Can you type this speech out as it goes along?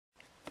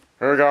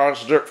Hey guys,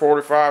 it's Dick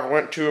 45. I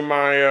went to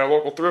my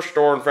local thrift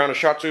store and found a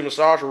Shiatsu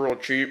massager real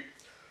cheap.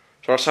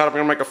 So I decided I'm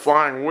going to make a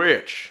flying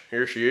witch.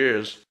 Here she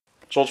is.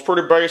 So it's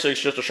pretty basic.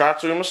 It's just a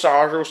Shiatsu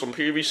massager with some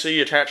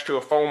PVC attached to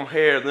a foam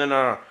head. And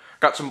then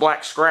got some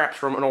black scraps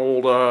from an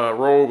old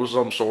robe of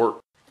some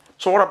sort.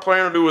 So what I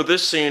plan to do with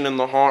this scene in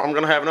the haunt, I'm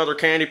going to have another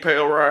candy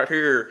pail right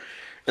here.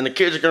 And the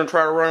kids are going to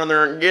try to run in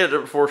there and get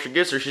it before she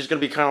gets there. She's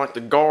going to be kind of like the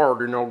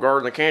guard, you know,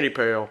 guarding the candy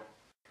pail.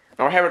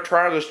 Now I haven't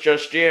tried this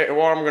just yet, and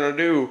what I'm going to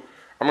do,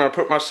 I'm going to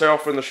put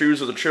myself in the shoes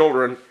of the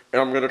children,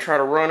 and I'm going to try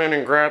to run in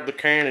and grab the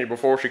candy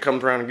before she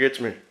comes around and gets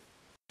me.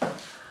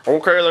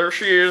 Okay, there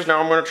she is. Now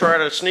I'm going to try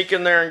to sneak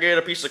in there and get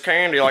a piece of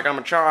candy like I'm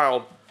a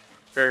child.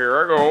 Okay,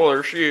 here I go.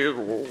 There she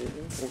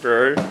is.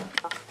 Okay.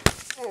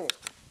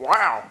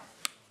 Wow.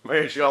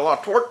 Man, she got a lot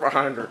of torque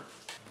behind her.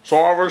 So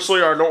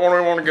obviously I don't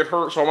really want to get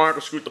hurt, so I might have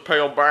to scoot the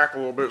pail back a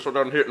little bit so it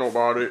doesn't hit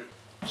nobody.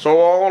 So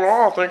all in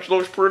all, I think she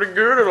looks pretty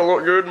good. It'll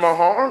look good in my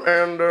haunt,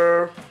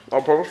 and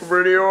I'll post a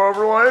video of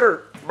her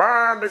later.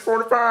 Bye, Dick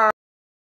 45.